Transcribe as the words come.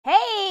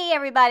Hey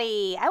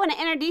everybody, I want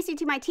to introduce you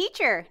to my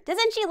teacher.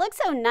 Doesn't she look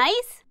so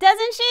nice?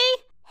 Doesn't she?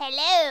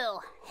 Hello.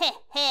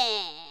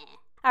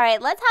 All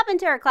right, let's hop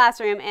into her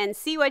classroom and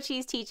see what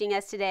she's teaching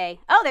us today.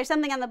 Oh, there's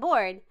something on the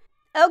board.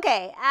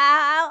 Okay,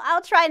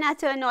 I'll try not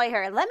to annoy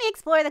her. Let me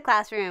explore the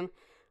classroom.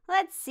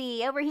 Let's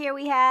see, over here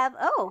we have,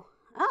 oh,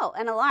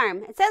 an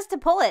alarm. It says to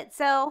pull it,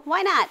 so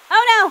why not?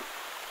 Oh no,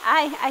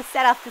 I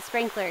set off the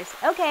sprinklers.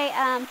 Okay,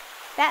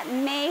 that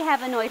may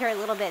have annoyed her a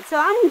little bit, so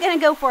I'm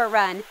gonna go for a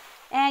run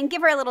and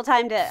give her a little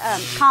time to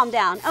calm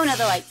down. Oh no,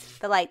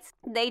 the lights,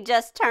 they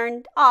just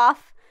turned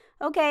off.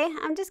 Okay,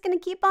 I'm just gonna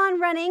keep on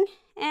running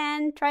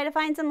and try to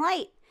find some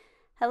light.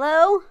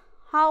 Hello?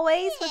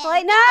 Hallways with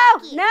light? No,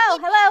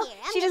 hello.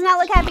 She does not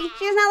look happy.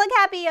 She does not look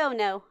happy. Oh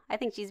no, I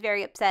think she's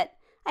very upset.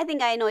 I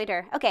think I annoyed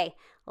her. Okay,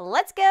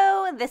 let's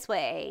go this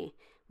way.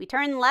 We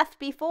turned left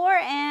before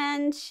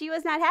and she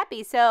was not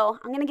happy, so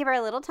I'm gonna give her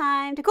a little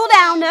time to cool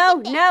down.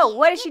 No,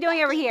 what is she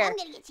doing over here?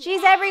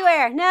 She's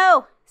everywhere.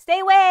 No, stay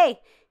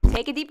away.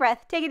 Take a deep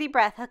breath. Take a deep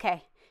breath.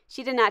 Okay,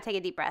 she did not take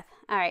a deep breath.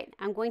 All right,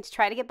 I'm going to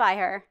try to get by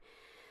her.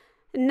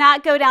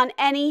 Not go down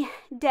any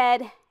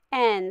dead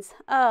ends.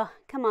 Oh,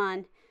 come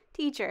on.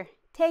 Teacher,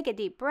 take a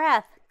deep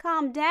breath.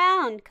 Calm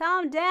down.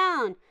 Calm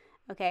down.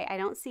 Okay, I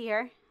don't see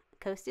her.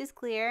 Coast is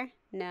clear.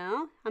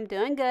 No, I'm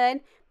doing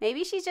good.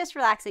 Maybe she's just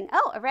relaxing.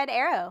 Oh, a red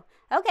arrow.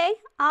 Okay,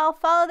 I'll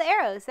follow the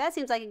arrows. That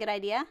seems like a good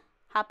idea.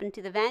 Hop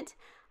into the vent.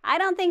 I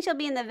don't think she'll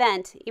be in the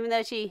vent, even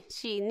though she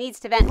needs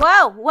to vent.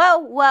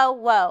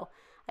 Whoa.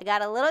 I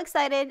got a little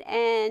excited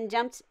and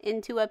jumped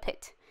into a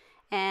pit.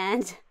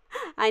 And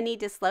I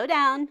need to slow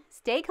down,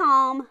 stay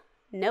calm.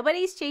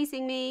 Nobody's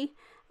chasing me.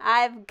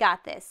 I've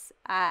got this,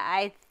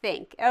 I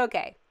think.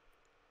 Okay.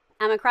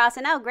 I'm across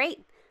and oh,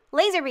 great.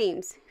 Laser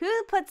beams.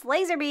 Who puts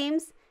laser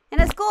beams in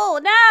a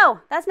school? No,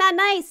 that's not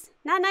nice.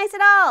 Not nice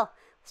at all.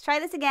 Let's try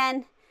this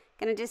again.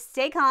 Gonna just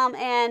stay calm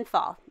and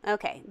fall.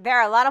 Okay, there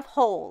are a lot of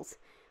holes.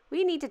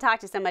 We need to talk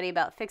to somebody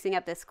about fixing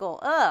up this school.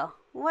 Oh,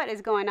 what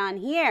is going on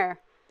here?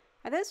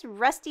 Are those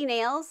rusty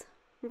nails?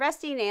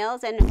 Rusty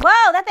nails and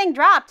whoa, that thing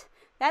dropped.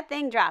 That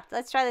thing dropped.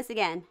 Let's try this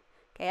again.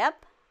 Okay,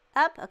 up.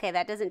 Okay,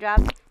 that doesn't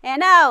drop. And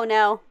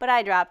no, but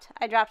I dropped.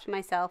 I dropped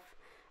myself.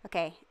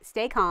 Okay,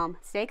 stay calm.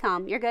 Stay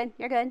calm. You're good.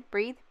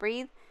 Breathe.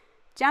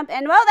 Jump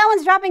and whoa, that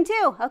one's dropping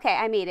too. Okay,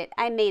 I made it.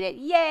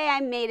 Yay, I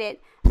made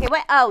it. Okay,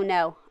 what? Oh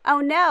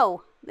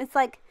no. It's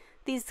like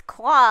these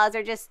claws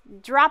are just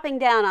dropping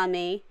down on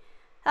me.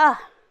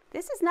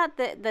 This is not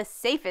the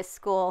safest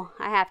school,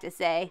 I have to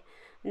say.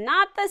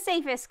 Not the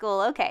safest school.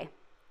 Okay.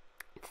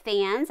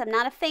 Fans. I'm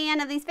not a fan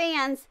of these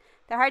fans.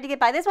 They're hard to get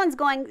by. This one's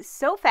going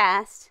so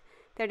fast.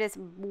 They're just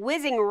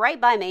whizzing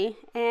right by me.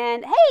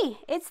 And hey,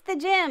 it's the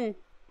gym.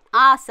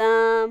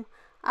 Awesome.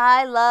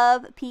 I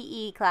love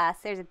PE class.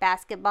 There's a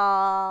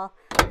basketball.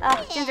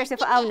 Gyms are so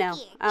fun.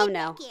 Oh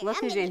no. Look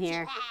who's in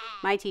here.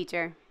 My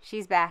teacher.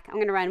 She's back. I'm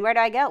going to run. Where do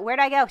I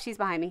go? She's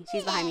behind me.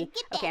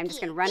 Okay, I'm just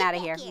going to run out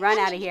of here.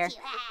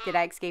 Did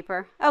I escape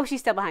her? Oh,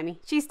 she's still behind me.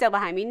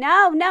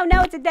 No,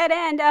 it's a dead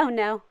end. Oh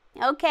no.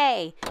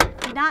 Okay.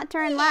 Do not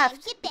turn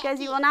left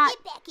because you will not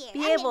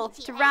be able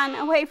to run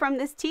away from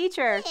this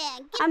teacher.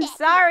 I'm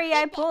sorry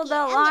I pulled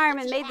the alarm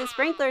and made the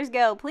sprinklers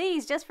go.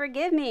 Please, just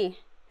forgive me.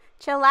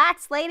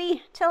 Chillax,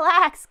 lady.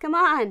 Chillax. Come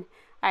on.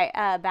 All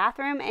right,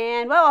 bathroom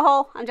and whoa, a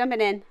hole. I'm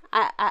jumping in.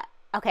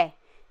 Okay.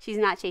 She's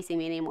not chasing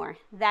me anymore.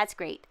 That's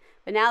great.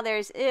 But now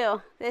there's,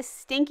 this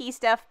stinky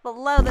stuff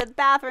below the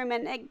bathroom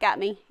and it got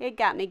me. It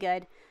got me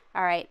good.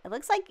 All right. It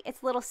looks like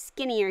it's a little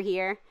skinnier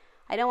here.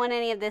 I don't want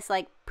any of this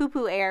like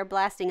poo-poo air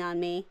blasting on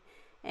me.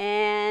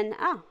 And,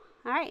 all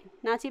right.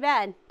 Not too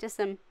bad. Just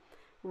some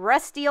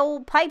rusty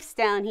old pipes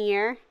down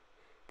here.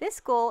 This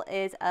school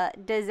is a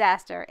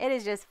disaster. It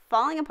is just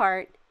falling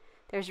apart.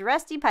 There's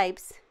rusty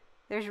pipes.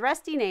 There's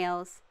rusty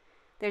nails.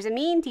 There's a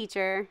mean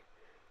teacher.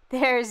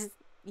 There's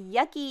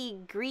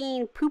yucky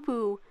green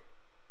poo-poo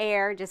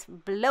air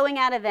just blowing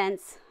out of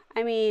vents.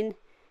 I mean,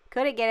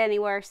 could it get any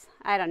worse?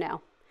 I don't know.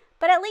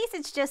 But at least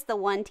it's just the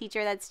one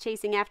teacher that's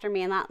chasing after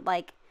me and not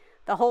like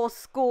the whole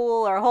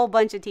school or a whole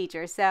bunch of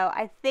teachers. So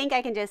I think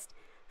I can just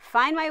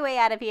find my way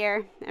out of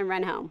here and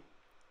run home.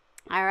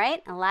 All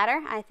right, a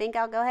ladder. I think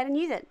I'll go ahead and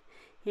use it.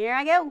 Here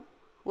I go.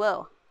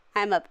 Whoa,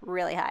 I'm up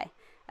really high.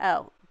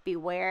 Oh,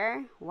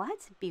 beware.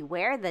 What?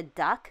 Beware the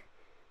duck?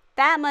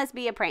 That must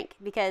be a prank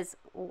because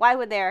why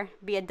would there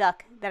be a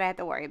duck that I have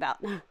to worry about?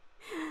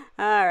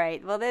 All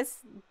right, well, this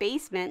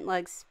basement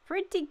looks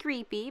pretty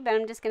creepy, but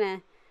I'm just going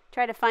to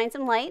try to find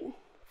some light,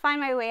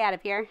 find my way out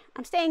of here.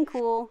 I'm staying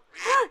cool.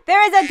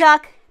 There is a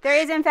duck. There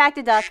is, in fact,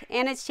 a duck,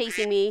 and it's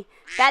chasing me.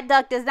 That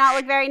duck does not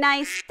look very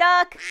nice.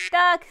 Duck,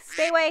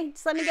 stay away.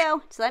 Just let me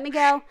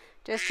go.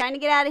 Just trying to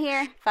get out of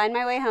here. Find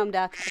my way home,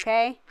 duck,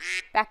 okay?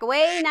 Back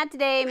away. Not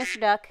today, Mr.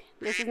 Duck.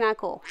 This is not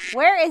cool.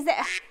 Where is it?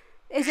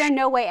 Is there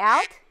no way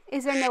out?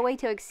 Is there no way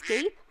to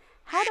escape?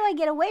 How do I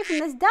get away from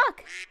this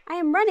duck? I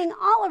am running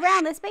all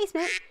around this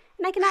basement,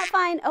 and I cannot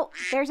find... Oh,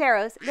 there's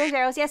arrows.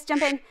 Yes,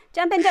 jump in.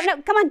 No,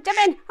 come on, jump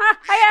in.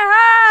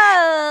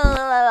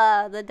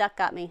 The duck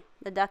got me.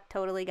 The duck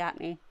totally got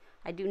me.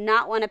 I do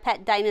not want a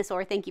pet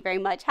dinosaur. Thank you very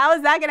much. How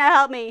is that going to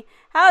help me?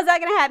 How is that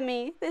going to help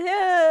me?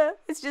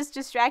 It's just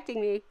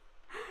distracting me.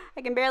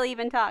 I can barely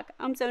even talk.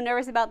 I'm so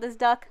nervous about this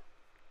duck.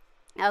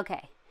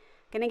 Okay.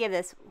 Gonna give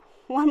this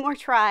one more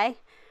try,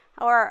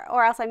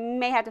 or else I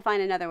may have to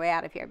find another way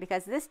out of here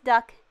because this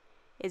duck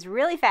is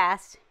really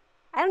fast.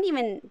 I don't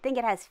even think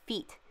it has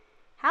feet.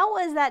 How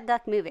was that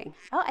duck moving?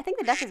 Oh, I think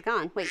the duck is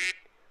gone. Wait,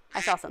 I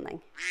saw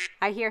something.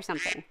 I hear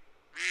something.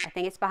 I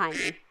think it's behind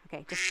me.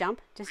 Okay, just jump.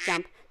 Just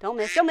jump. Don't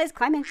miss. Don't miss.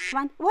 Climb in.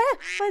 Come on. What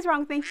is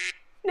wrong with me?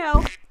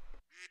 No.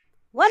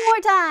 One more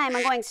time.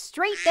 I'm going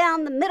straight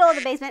down the middle of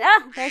the basement.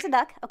 Ah, there's a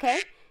duck.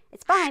 Okay.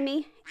 It's behind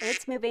me.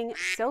 It's moving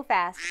so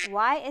fast.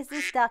 Why is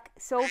this duck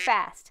so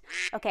fast?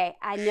 Okay,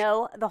 I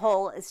know the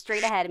hole is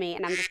straight ahead of me,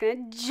 and I'm just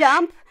going to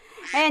jump.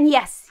 And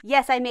yes,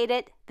 I made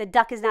it. The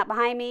duck is not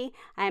behind me.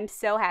 I'm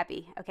so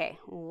happy. Okay,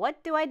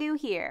 what do I do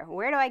here?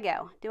 Where do I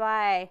go? Do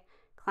I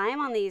climb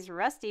on these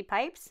rusty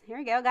pipes? Here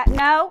we go.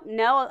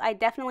 No, I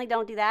definitely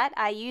don't do that.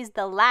 I use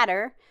the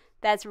ladder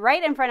that's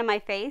right in front of my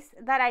face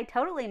that I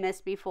totally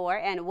missed before.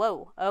 And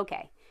whoa,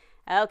 okay.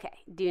 Okay,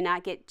 do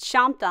not get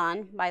chomped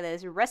on by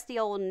those rusty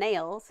old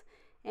nails.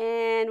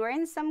 And we're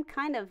in some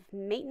kind of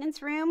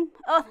maintenance room.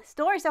 Oh, this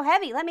door is so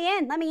heavy. Let me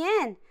in. Let me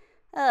in.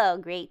 Oh,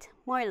 great.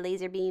 More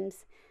laser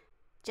beams.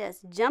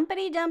 Just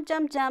jumpity jump,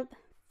 jump, jump.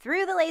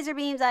 Through the laser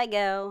beams I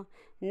go.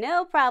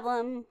 No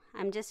problem.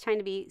 I'm just trying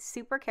to be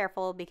super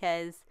careful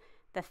because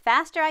the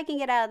faster I can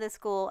get out of this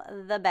school,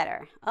 the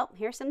better. Oh,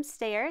 here's some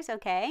stairs.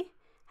 Okay.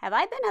 Have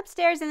I been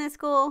upstairs in this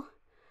school?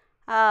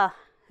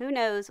 Who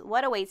knows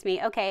what awaits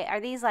me? Okay, are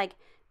these like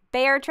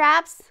bear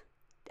traps?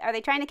 Are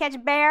they trying to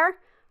catch bear?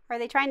 Or are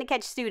they trying to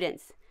catch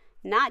students?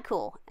 Not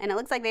cool. And it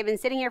looks like they've been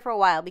sitting here for a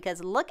while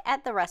because look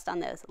at the rust on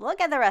those.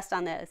 Look at the rust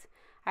on those.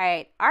 All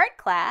right, art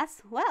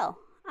class. Well,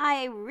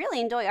 I really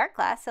enjoy art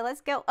class, so let's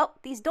go. Oh,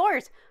 these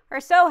doors are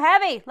so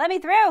heavy. Let me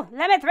through.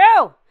 Let me through.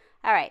 All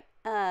right,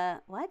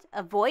 what?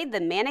 Avoid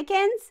the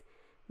mannequins?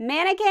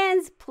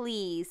 Mannequins,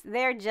 please.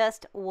 They're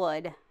just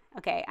wood.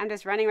 Okay, I'm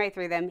just running right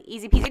through them.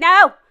 Easy peasy.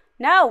 No!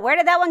 No, where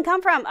did that one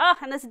come from? Oh,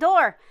 and this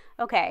door.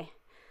 Okay,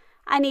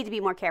 I need to be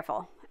more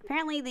careful.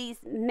 Apparently these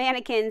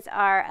mannequins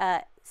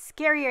are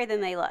scarier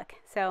than they look.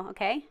 So,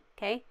 okay,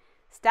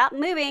 stop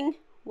moving.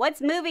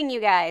 What's moving,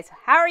 you guys?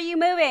 How are you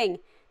moving?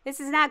 This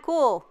is not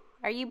cool.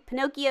 Are you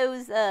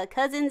Pinocchio's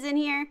cousins in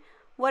here?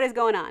 What is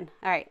going on?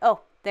 All right,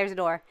 oh, there's a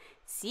door.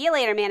 See you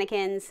later,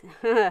 mannequins.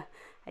 I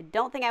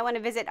don't think I want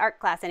to visit art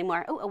class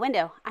anymore. Oh, a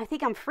window. I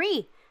think I'm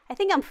free.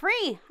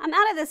 I'm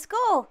out of the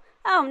school.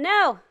 Oh,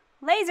 no.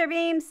 Laser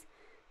beams.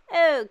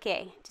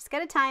 Okay, just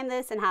gotta time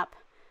this and hop.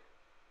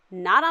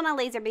 Not on a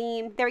laser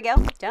beam. There we go.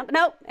 Jump.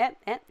 Nope.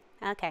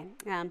 Okay.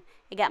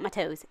 It got my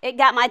toes.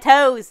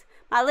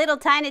 My little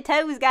tiny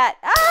toes got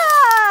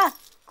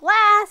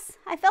glass.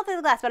 I fell through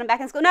the glass, but I'm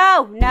back in school.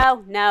 No.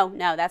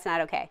 That's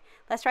not okay.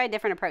 Let's try a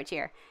different approach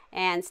here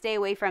and stay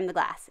away from the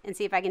glass and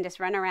see if I can just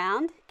run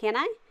around. Can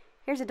I?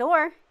 Here's a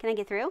door. Can I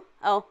get through?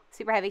 Oh,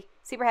 super heavy.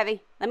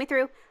 Let me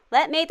through.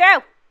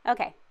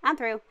 Okay, I'm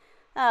through.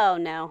 Oh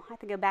no, I have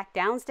to go back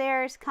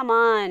downstairs? Come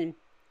on.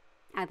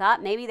 I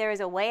thought maybe there was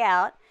a way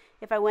out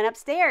if I went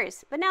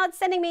upstairs, but now it's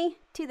sending me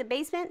to the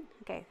basement.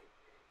 Okay,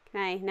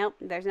 can I? Nope,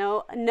 there's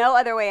no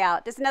other way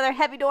out. Just another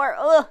heavy door.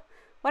 Ugh,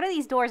 what are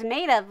these doors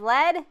made of?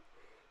 Lead?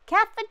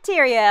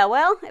 Cafeteria.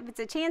 Well, if it's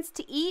a chance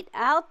to eat,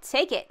 I'll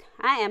take it.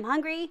 I am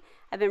hungry.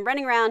 I've been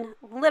running around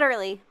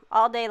literally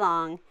all day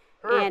long.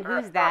 And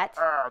who's that?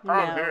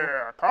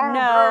 No.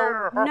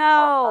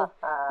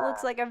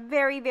 Looks like a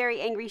very,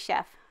 very angry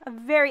chef.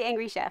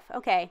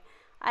 Okay.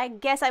 I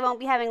guess I won't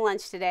be having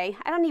lunch today.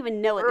 I don't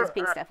even know what this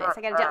pink stuff is.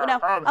 I gotta jump. No.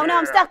 Oh no,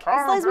 I'm stuck.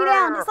 It slows me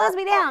down.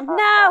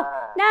 No,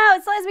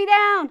 it slows me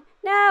down.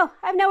 No,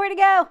 I have nowhere to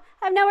go.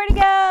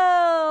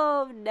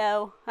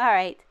 No. All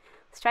right.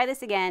 Let's try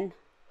this again.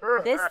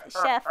 This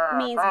chef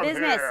means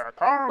business.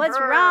 What's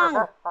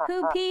wrong?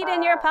 Who peed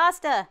in your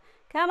pasta?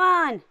 Come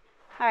on.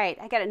 All right,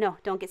 I got it. No,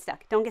 don't get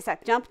stuck. Jump.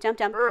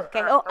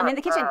 Okay, oh, I'm in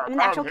the kitchen. I'm in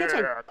the actual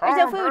kitchen. There's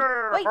no food.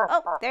 Wait,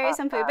 oh, there is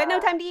some food, but no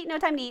time to eat.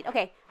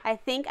 Okay, I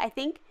think,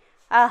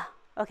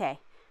 okay.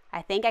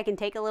 I think I can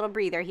take a little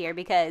breather here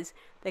because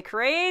the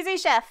crazy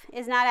chef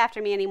is not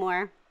after me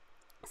anymore.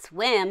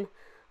 Swim?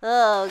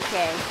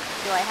 Okay.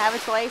 Do I have a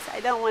choice? I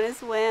don't want to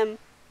swim.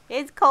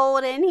 It's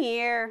cold in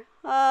here.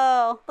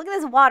 Oh, look at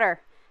this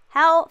water.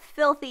 How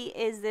filthy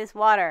is this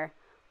water?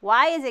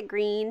 Why is it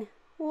green?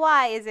 Do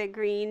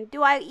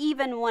I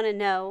even want to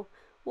know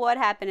what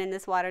happened in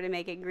this water to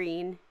make it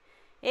green?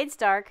 It's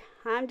dark.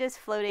 I'm just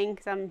floating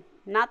because I'm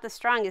not the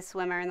strongest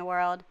swimmer in the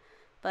world.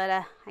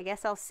 But I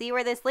guess I'll see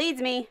where this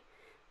leads me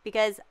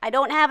because I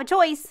don't have a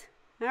choice.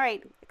 All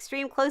right,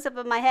 extreme close-up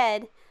of my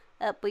head.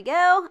 Up we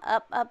go.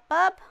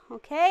 Up.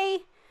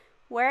 Okay.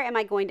 Where am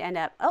I going to end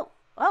up?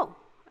 Oh,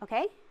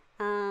 okay.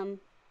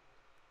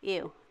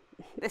 Ew.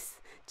 This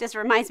just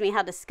reminds me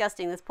how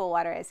disgusting this pool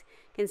water is.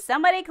 Can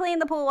somebody clean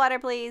the pool water,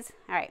 please?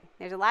 All right,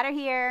 there's a ladder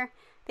here.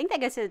 I think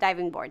that goes to the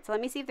diving board. So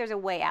let me see if there's a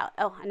way out.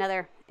 Oh,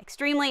 another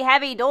extremely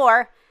heavy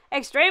door.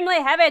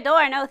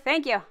 No,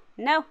 thank you.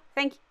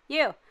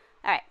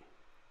 All right,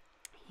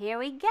 Here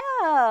we go.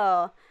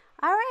 All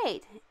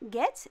right,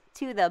 get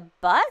to the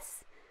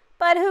bus?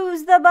 But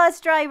who's the bus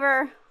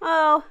driver?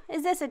 Oh,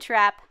 is this a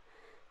trap?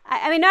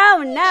 I mean,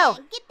 no.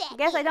 I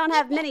guess I don't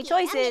have many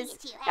choices.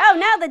 Oh,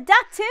 now the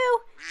duck too?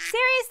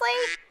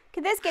 Seriously?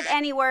 Could this get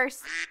any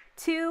worse?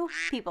 2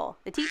 people,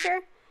 the teacher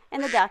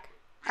and the duck,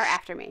 are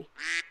after me.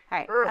 All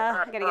right,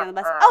 I gotta get on the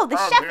bus. Oh, the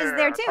chef is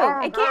there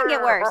too. It can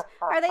get worse.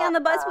 Are they on the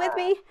bus with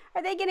me?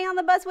 Are they getting on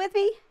the bus with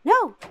me?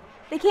 No,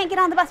 they can't get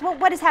on the bus.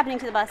 What is happening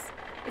to the bus?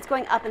 It's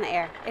going up in the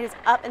air. It is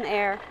up in the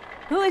air.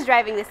 Who is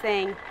driving this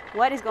thing?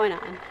 What is going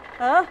on?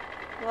 Oh,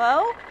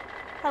 whoa,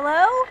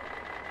 hello?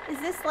 Is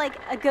this like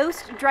a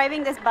ghost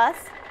driving this bus?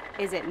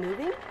 Is it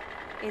moving?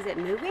 Is it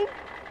moving?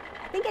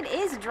 I think it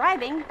is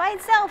driving by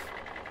itself.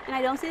 And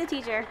I don't see the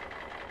teacher.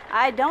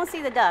 I don't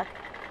see the duck.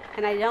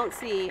 And I don't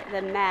see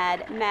the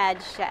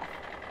mad chef.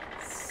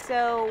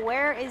 So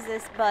where is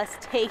this bus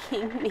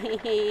taking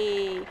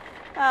me?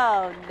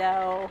 Oh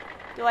no.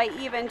 Do I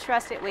even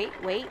trust it?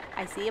 Wait.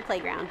 I see a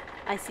playground.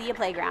 I see a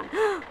playground.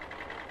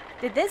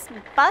 Did this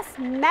bus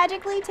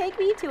magically take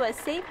me to a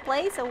safe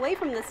place away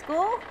from the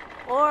school?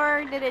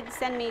 Or did it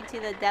send me to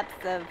the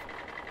depths of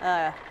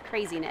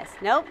craziness?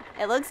 Nope.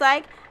 It looks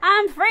like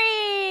I'm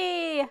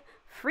free!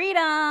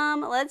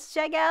 Freedom! Let's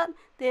check out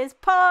this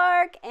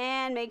park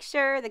and make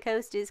sure the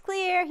coast is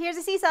clear. Here's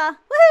a seesaw.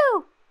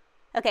 Woohoo!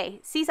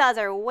 Okay, seesaws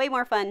are way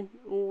more fun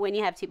when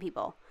you have 2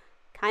 people.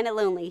 Kind of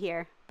lonely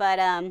here, but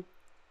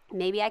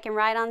maybe I can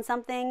ride on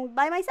something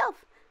by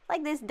myself,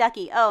 like this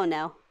ducky. Oh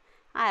no,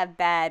 I have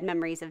bad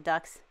memories of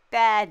ducks.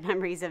 Bad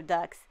memories of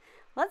ducks.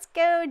 Let's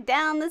go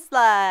down the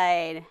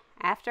slide.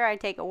 After I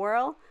take a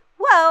whirl.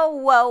 Whoa.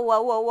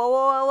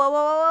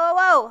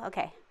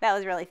 Okay, that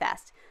was really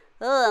fast.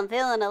 Oh, I'm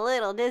feeling a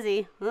little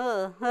dizzy.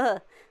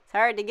 It's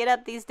hard to get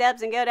up these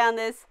steps and go down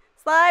this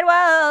slide.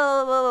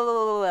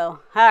 Whoa.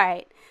 All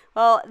right.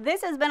 Well,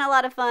 this has been a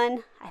lot of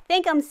fun. I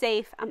think I'm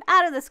safe. I'm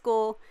out of the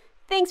school.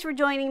 Thanks for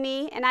joining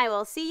me, and I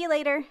will see you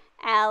later,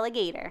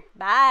 alligator.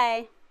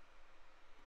 Bye.